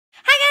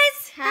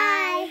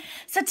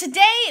So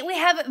today we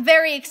have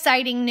very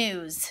exciting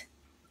news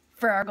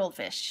for our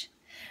goldfish.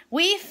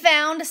 We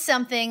found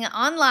something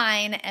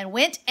online and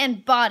went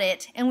and bought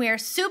it, and we are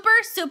super,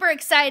 super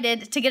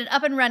excited to get it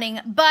up and running,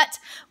 but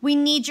we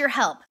need your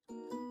help.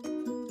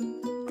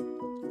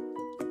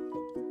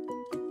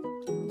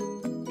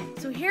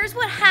 So here's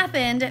what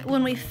happened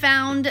when we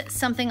found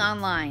something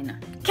online.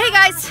 Okay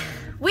guys,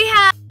 we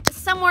have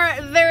somewhere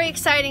very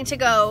exciting to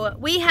go.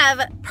 We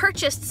have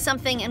purchased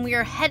something and we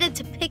are headed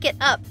to pick it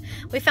up.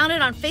 We found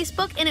it on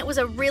Facebook and it was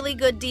a really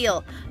good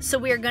deal. So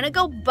we are gonna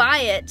go buy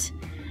it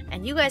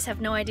and you guys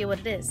have no idea what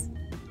it is.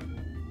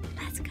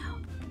 Let's go.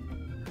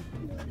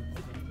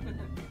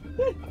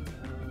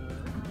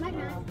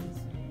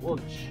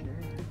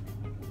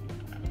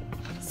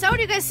 So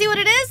do you guys see what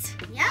it is?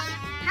 Yeah.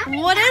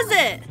 What is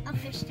it? A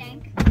fish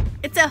tank.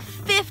 It's a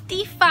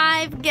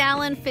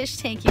 55-gallon fish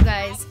tank, you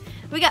guys.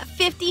 We got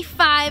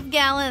 55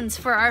 gallons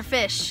for our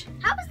fish.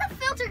 How is the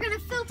filter gonna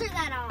filter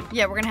that off?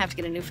 Yeah, we're gonna have to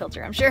get a new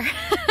filter, I'm sure.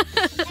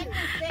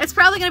 It's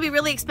probably gonna be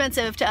really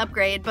expensive to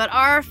upgrade, but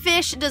our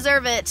fish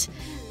deserve it.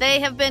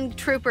 They have been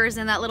troopers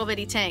in that little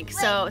bitty tank,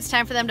 so it's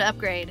time for them to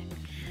upgrade.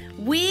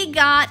 We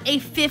got a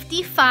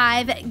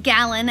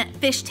 55-gallon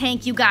fish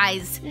tank, you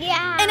guys.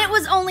 Yeah. And it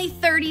was only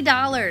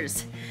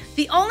 $30.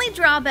 The only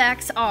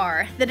drawbacks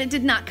are that it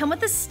did not come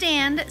with a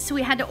stand, so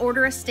we had to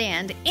order a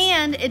stand,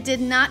 and it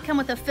did not come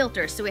with a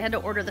filter, so we had to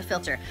order the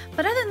filter.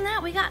 But other than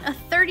that, we got a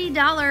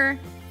 $30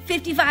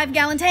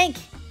 55-gallon tank.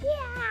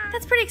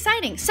 That's pretty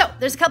exciting. So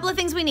there's a couple of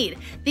things we need.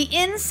 The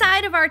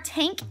inside of our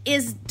tank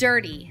is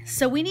dirty,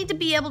 so we need to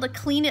be able to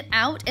clean it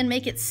out and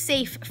make it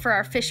safe for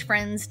our fish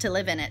friends to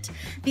live in it.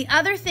 The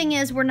other thing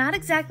is we're not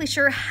exactly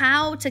sure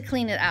how to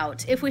clean it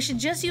out. If we should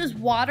just use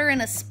water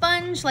and a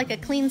sponge, like a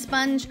clean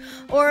sponge,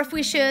 or if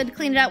we should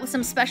clean it out with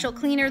some special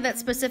cleaner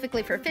that's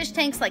specifically for fish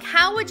tanks. Like,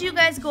 how would you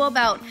guys go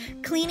about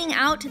cleaning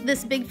out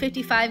this big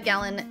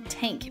 55-gallon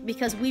tank?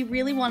 Because we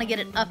really want to get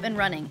it up and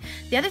running.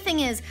 The other thing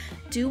is,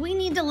 do we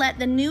need to let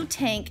the new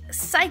tank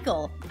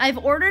cycle? I've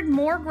ordered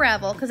more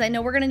gravel because I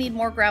know we're gonna need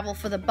more gravel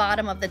for the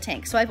bottom of the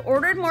tank. So I've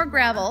ordered more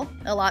gravel,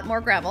 a lot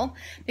more gravel,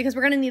 because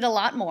we're gonna need a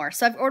lot more.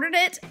 So I've ordered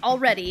it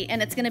already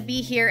and it's gonna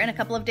be here in a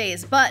couple of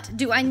days. But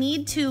do I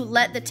need to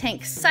let the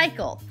tank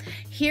cycle?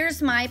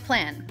 Here's my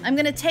plan. I'm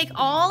gonna take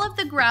all of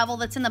the gravel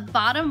that's in the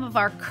bottom of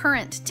our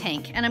current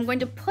tank and I'm going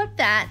to put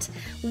that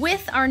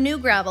with our new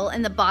gravel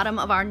in the bottom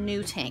of our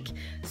new tank.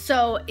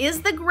 So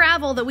is the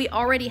gravel that we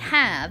already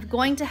have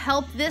going to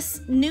help this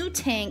new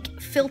tank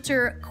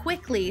filter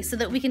quickly so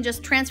that we can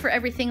just transfer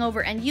everything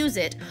over and use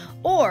it?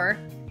 Or,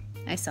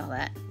 I saw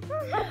that.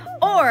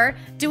 Or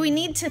do we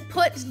need to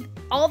put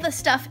all the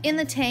stuff in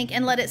the tank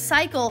and let it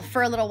cycle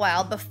for a little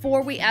while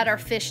before we add our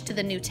fish to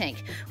the new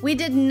tank? We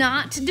did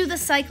not do the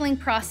cycling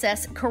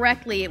process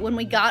correctly when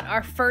we got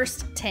our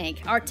first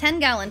tank. Our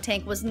 10-gallon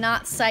tank was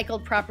not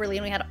cycled properly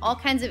and we had all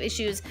kinds of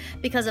issues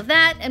because of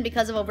that and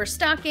because of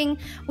overstocking.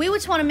 We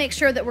just want to make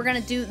sure that we're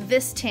going to do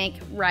this tank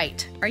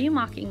right. Are you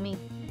mocking me?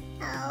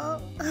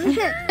 No.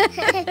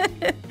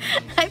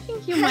 I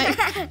think you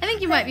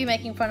might be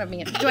making fun of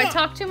me. Do I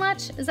talk too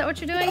much? Is that what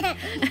you're doing?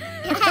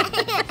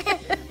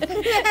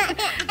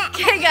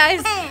 Okay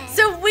guys,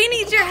 so we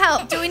need your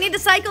help. Do we need to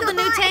cycle the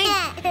new tank?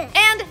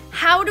 And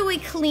how do we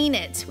clean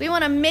it? We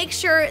want to make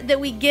sure that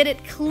we get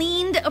it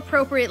cleaned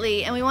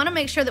appropriately and we want to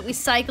make sure that we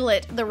cycle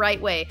it the right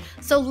way.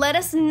 So let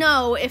us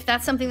know if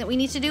that's something that we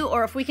need to do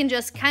or if we can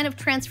just kind of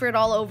transfer it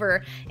all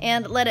over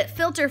and let it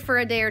filter for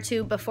a day or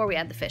two before we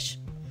add the fish.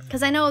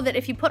 Because I know that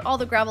if you put all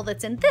the gravel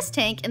that's in this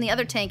tank in the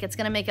other tank, it's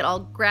gonna make it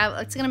all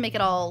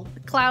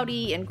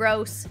cloudy and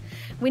gross.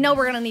 We know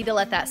we're gonna need to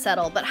let that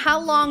settle, but how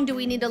long do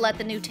we need to let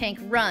the new tank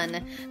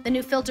run, the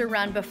new filter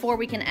run, before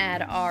we can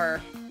add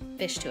our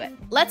fish to it?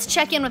 Let's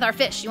check in with our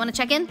fish. You wanna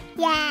check in?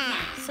 Yeah.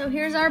 So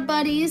here's our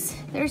buddies.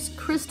 There's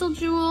Crystal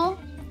Jewel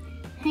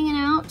hanging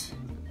out.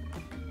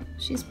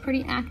 She's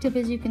pretty active,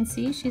 as you can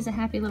see. She's a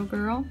happy little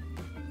girl.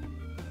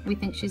 We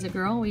think she's a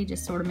girl, we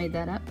just sort of made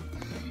that up.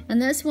 And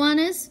this one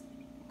is,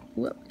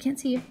 whoop, can't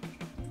see you.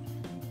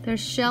 There's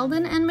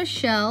Sheldon and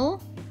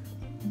Michelle.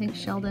 I think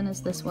Sheldon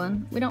is this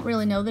one. We don't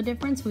really know the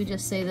difference. We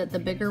just say that the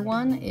bigger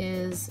one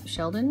is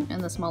Sheldon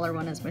and the smaller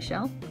one is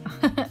Michelle.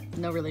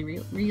 No real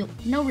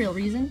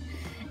reason.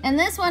 And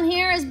this one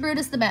here is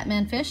Brutus the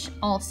Batman fish,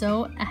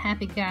 also a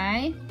happy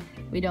guy.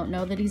 We don't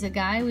know that he's a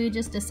guy, we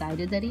just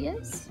decided that he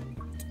is.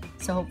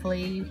 So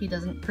hopefully he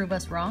doesn't prove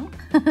us wrong.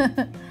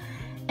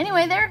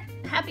 Anyway, they're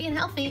happy and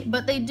healthy,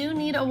 but they do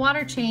need a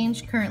water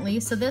change currently,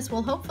 so this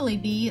will hopefully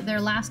be their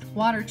last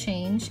water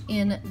change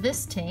in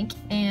this tank,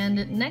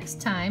 and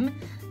next time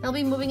they'll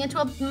be moving into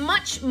a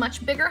much,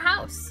 much bigger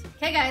house.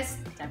 Okay guys,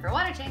 time for a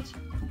water change.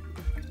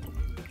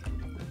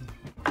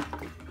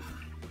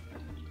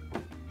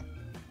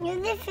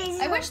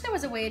 I wish there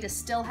was a way to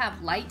still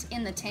have light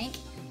in the tank,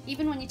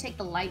 even when you take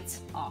the lights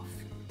off.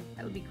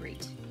 That would be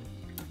great.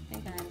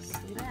 Okay guys,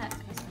 do that,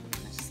 because I'm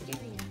gonna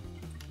scare you.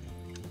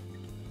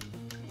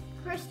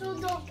 Crystal,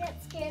 don't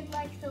get scared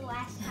like the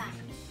last time.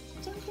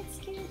 Don't get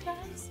scared,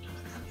 guys.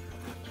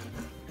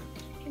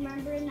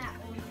 Remember in that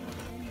one?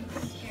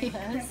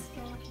 Yes.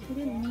 We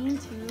didn't mean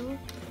to.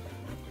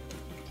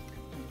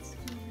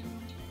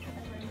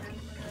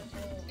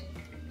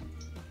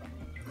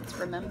 It's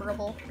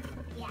rememberable.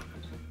 Yeah.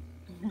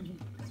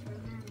 It's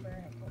rememberable.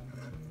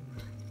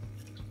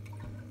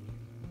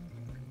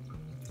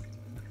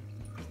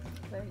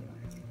 There you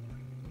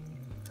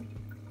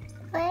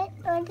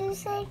What did you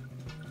say? are.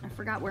 I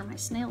forgot where my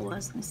snail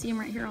was. I see him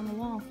right here on the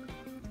wall.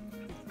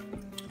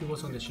 It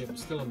was on the ship,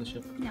 still on the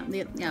ship.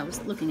 Yeah, I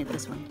was looking at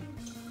this one.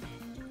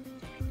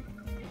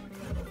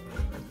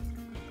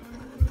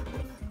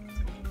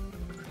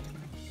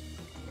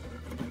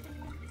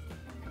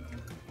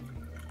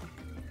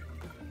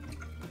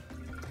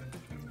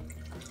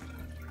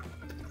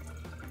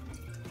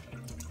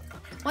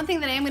 One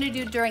thing that I am going to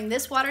do during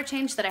this water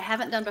change that I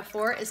haven't done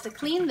before is to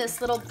clean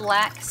this little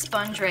black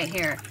sponge right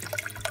here.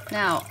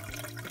 Now,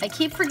 I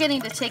keep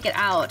forgetting to take it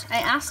out. I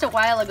asked a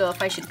while ago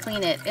if I should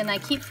clean it, and I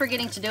keep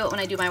forgetting to do it when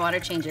I do my water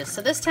changes.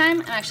 So this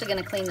time, I'm actually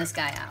going to clean this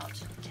guy out.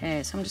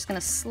 Okay, so I'm just going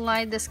to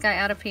slide this guy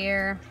out of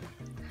here,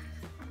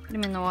 put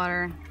him in the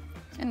water,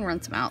 and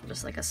rinse him out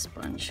just like a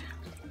sponge.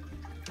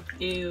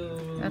 Ew.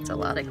 That's a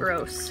lot of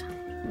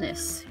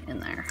grossness in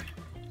there.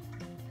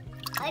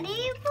 Why did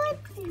you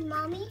put,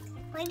 Mommy?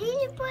 Why did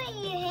you put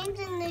your hands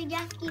in the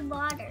yucky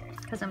water?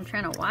 Because I'm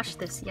trying to wash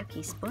this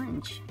yucky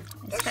sponge.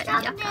 It's Just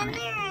got stuff it yuck on in it.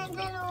 there and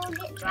then it will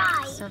get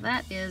dry. So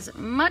that is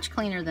much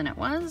cleaner than it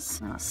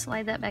was. I'll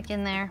slide that back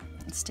in there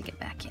and stick it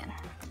back in.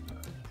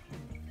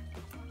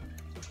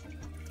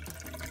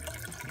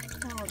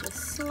 I'll just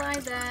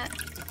slide that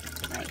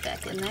right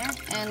back in there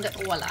and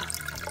voila.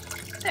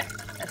 There,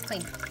 that's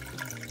clean.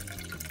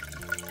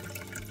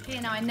 Okay,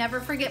 now I never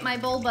forget my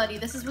bowl buddy.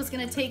 This is what's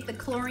gonna take the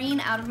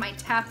chlorine out of my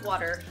tap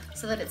water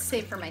so that it's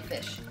safe for my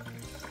fish.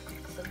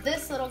 So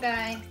this little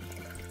guy,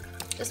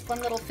 just one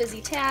little fizzy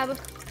tab,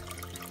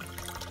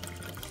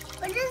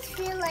 What does it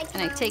feel like?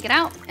 and I Mom? take it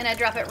out and I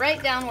drop it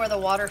right down where the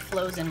water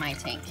flows in my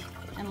tank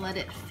and let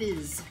it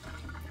fizz.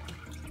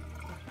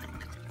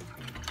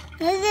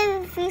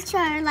 The fish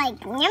are like,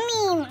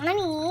 yummy,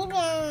 mommy, eat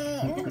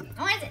it.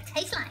 What does it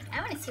taste like? I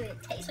want to see what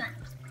it tastes like.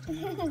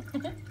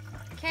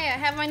 Okay, I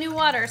have my new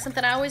water.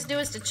 Something I always do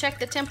is to check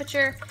the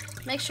temperature,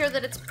 make sure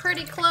that it's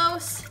pretty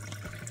close,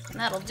 and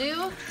that'll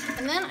do.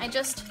 And then I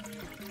just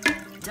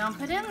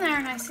dump it in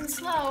there nice and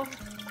slow.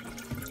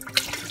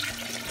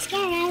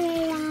 Scare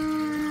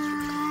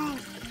everyone.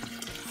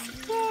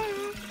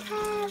 Scare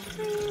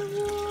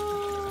everyone.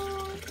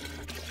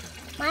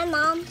 My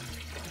mom.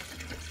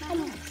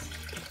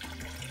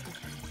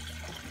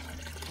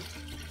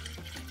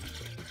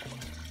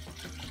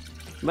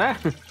 Bah!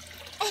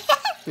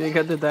 You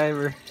got the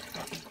diver.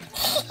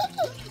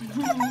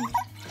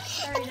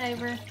 Sorry,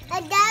 diver.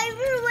 A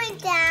diver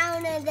went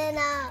down and then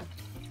up.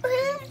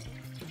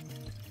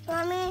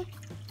 Mommy.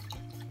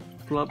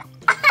 Flop.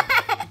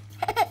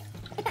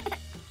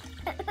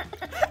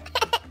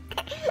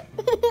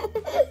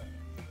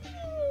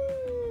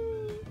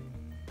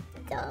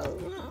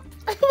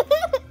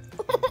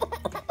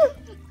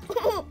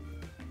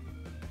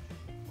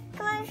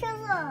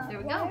 There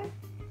we go.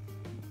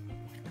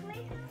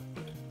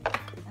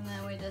 And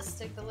then we just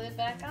stick the lid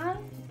back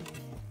on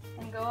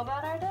and go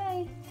about our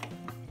day.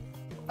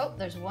 Oh,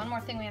 there's one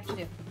more thing we have to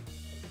do.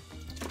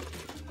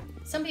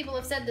 Some people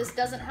have said this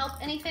doesn't help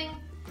anything,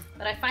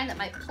 but I find that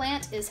my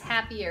plant is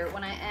happier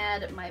when I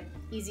add my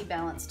Easy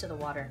Balance to the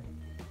water.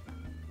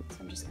 So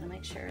I'm just gonna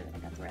make sure that I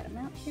got the right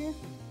amount here.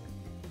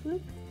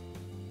 Whoop.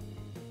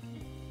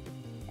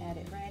 Add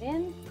it right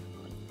in.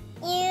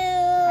 Ew.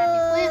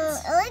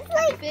 plants. It looks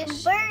like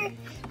fish. bird.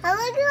 It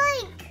looks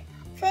like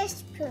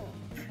fish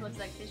poop. Looks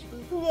like fish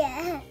food.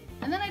 Yeah.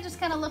 And then I just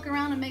kind of look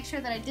around and make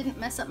sure that I didn't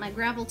mess up my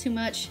gravel too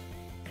much,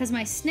 because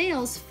my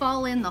snails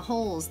fall in the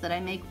holes that I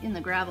make in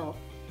the gravel.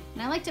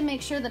 And I like to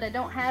make sure that I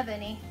don't have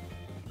any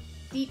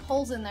deep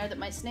holes in there that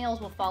my snails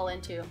will fall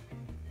into.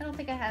 I don't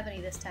think I have any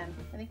this time.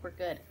 I think we're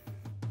good.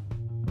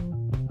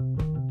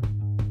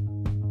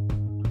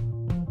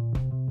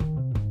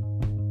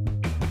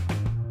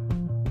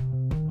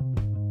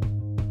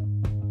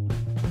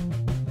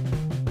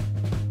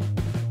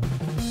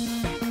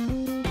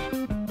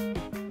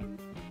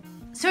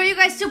 So are you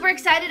guys super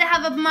excited to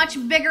have a much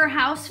bigger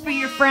house for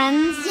your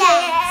friends?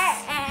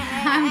 Yes.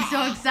 I'm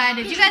so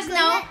excited. You guys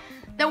know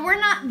that we're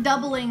not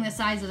doubling the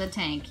size of the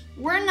tank.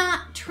 We're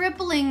not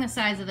tripling the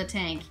size of the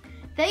tank.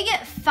 They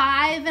get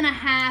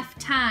 5.5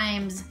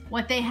 times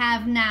what they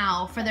have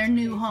now for their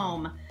new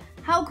home.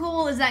 How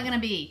cool is that gonna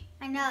be?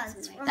 I know.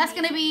 That's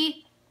gonna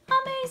be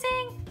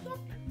amazing.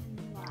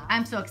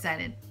 I'm so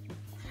excited.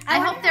 I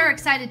hope they're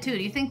excited too.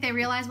 Do you think they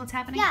realize what's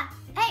happening? Yeah.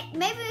 Hey,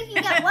 maybe we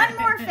can get one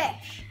more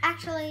fish.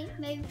 Actually,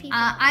 maybe people.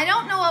 I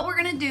don't know what we're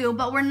gonna do,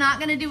 but we're not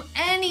gonna do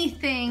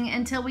anything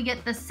until we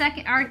get the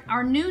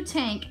our new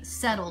tank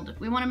settled.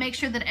 We wanna make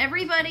sure that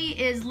everybody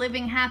is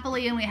living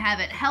happily and we have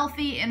it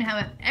healthy and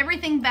have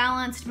everything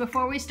balanced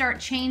before we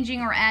start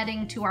changing or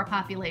adding to our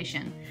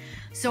population.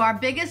 So our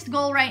biggest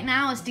goal right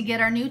now is to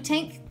get our new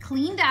tank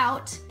cleaned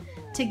out,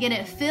 to get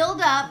it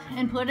filled up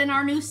and put in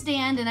our new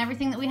stand and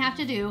everything that we have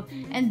to do.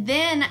 And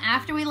then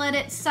after we let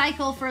it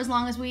cycle for as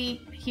long as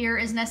we hear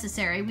is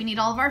necessary, we need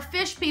all of our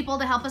fish people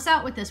to help us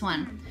out with this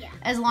one. Yeah.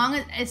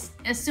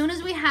 As soon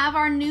as we have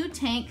our new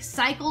tank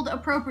cycled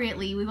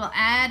appropriately, we will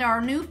add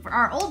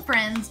our old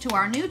friends to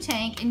our new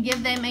tank and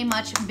give them a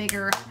much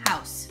bigger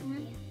house.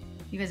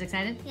 You guys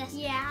excited? Yes.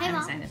 Yeah. I'm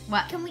excited.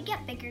 What? Can we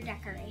get bigger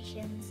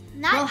decorations?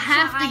 We'll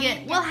have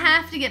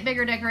to get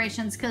bigger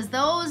decorations because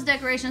those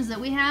decorations that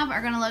we have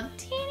are gonna look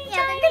teeny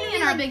tiny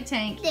in our big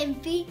tank.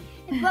 Simpy.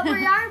 But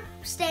we are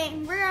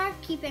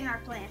keeping our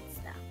plants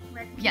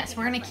though. Yes,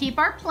 we're gonna keep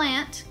our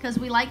plant because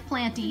we like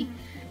planty,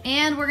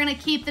 and we're gonna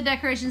keep the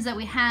decorations that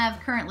we have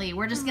currently.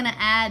 We're just gonna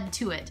add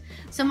to it.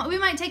 So we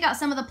might take out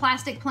some of the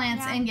plastic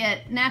plants and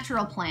get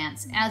natural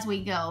plants as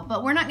we go,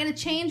 but we're not gonna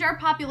change our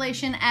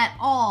population at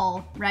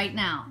all right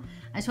now.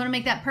 I just wanna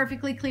make that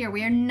perfectly clear.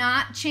 We are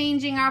not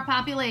changing our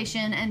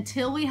population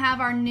until we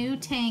have our new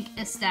tank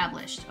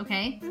established,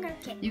 okay?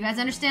 Okay. You guys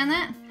understand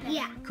that?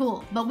 Yeah.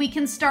 Cool, but we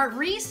can start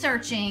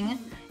researching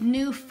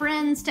new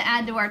friends to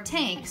add to our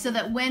tank so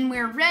that when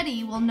we're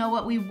ready, we'll know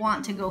what we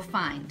want to go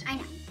find. I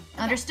know.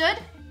 Understood?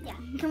 Yeah.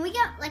 Can we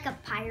get like a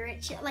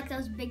pirate ship, like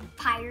those big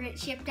pirate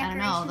ship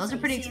decorations? I don't know, those are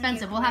pretty that you see in the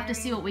expensive. We'll have to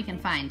see aquarium? what we can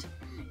find.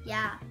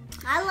 Yeah.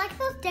 I like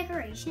those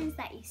decorations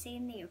that you see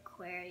in the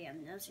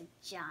aquarium. Those are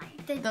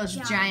giant. Those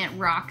giant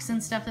rocks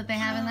and stuff that they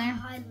have in there.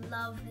 I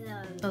love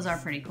those. Those are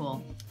pretty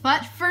cool.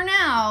 But for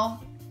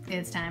now,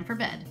 it's time for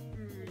bed.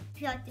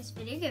 If you like this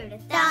video, give it a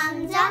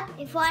thumbs up.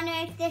 If you want to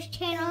make this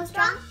channel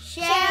strong,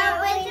 share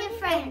it with your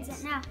friends.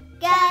 And now,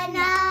 good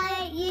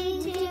night,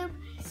 YouTube.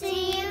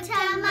 See you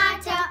tomorrow.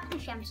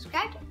 If you haven't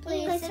subscribed,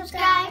 please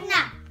subscribe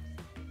now.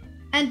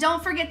 And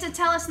don't forget to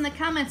tell us in the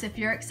comments if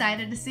you're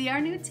excited to see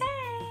our new tank.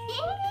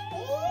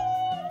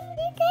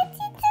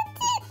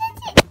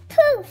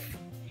 Poof!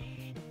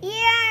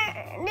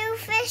 Your new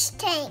fish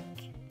tank.